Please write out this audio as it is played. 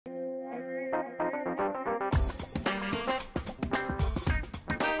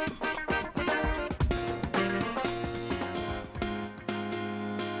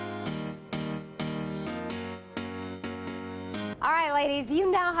ladies, you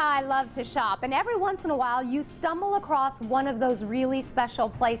know how I love to shop, and every once in a while you stumble across one of those really special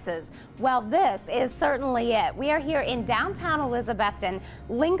places. Well, this is certainly it. We are here in downtown Elizabethton,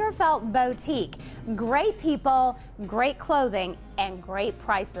 Lingerfelt Boutique. Great people, great clothing, and great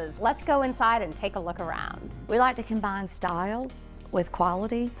prices. Let's go inside and take a look around. We like to combine style with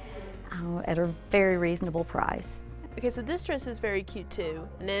quality at a very reasonable price. Okay, so this dress is very cute too,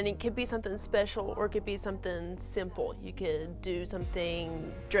 and then it could be something special or it could be something simple. You could do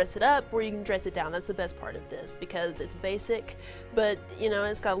something, dress it up, or you can dress it down. That's the best part of this because it's basic, but you know,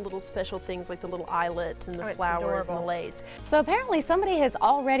 it's got little special things like the little eyelet and the flowers and the lace. So apparently somebody has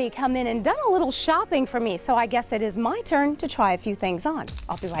already come in and done a little shopping for me, so I guess it is my turn to try a few things on.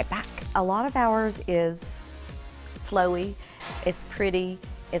 I'll be right back. A lot of ours is flowy, it's pretty,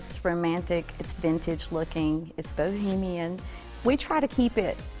 it's romantic, it's vintage looking, it's bohemian. We try to keep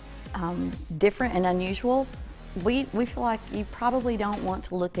it different and unusual. We feel like you probably don't want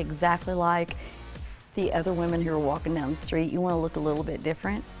to look exactly like the other women who are walking down the street. You want to look a little bit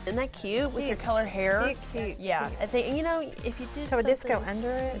different. Isn't that cute with your color hair? Cute. Yeah, I think, you know, if you did so would this go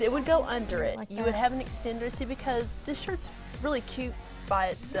under it? It would go under it. Like you would have an extender, see, because this shirt's really cute by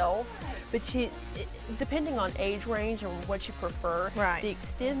itself, but depending on age range and what you prefer, the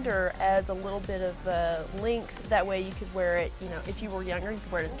extender adds a little bit of length. That way you could wear it, you know, if you were younger, you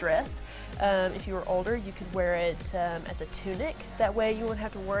could wear it as a dress. If you were older, you could wear it as a tunic. That way you wouldn't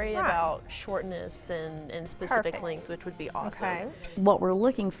have to worry about shortness and specific length, which would be awesome. Okay. What we're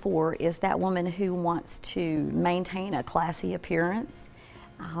looking for is that woman who wants to maintain a classy appearance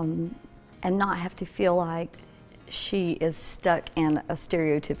and not have to feel like she is stuck in a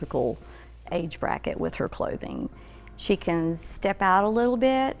stereotypical age bracket with her clothing. She can step out a little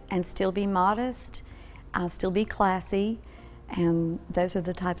bit and still be modest, still be classy, and those are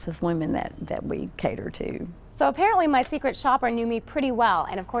the types of women that we cater to. So apparently my secret shopper knew me pretty well,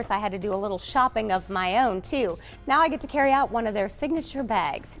 and of course I had to do a little shopping of my own too. Now I get to carry out one of their signature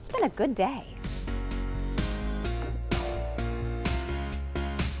bags. It's been a good day.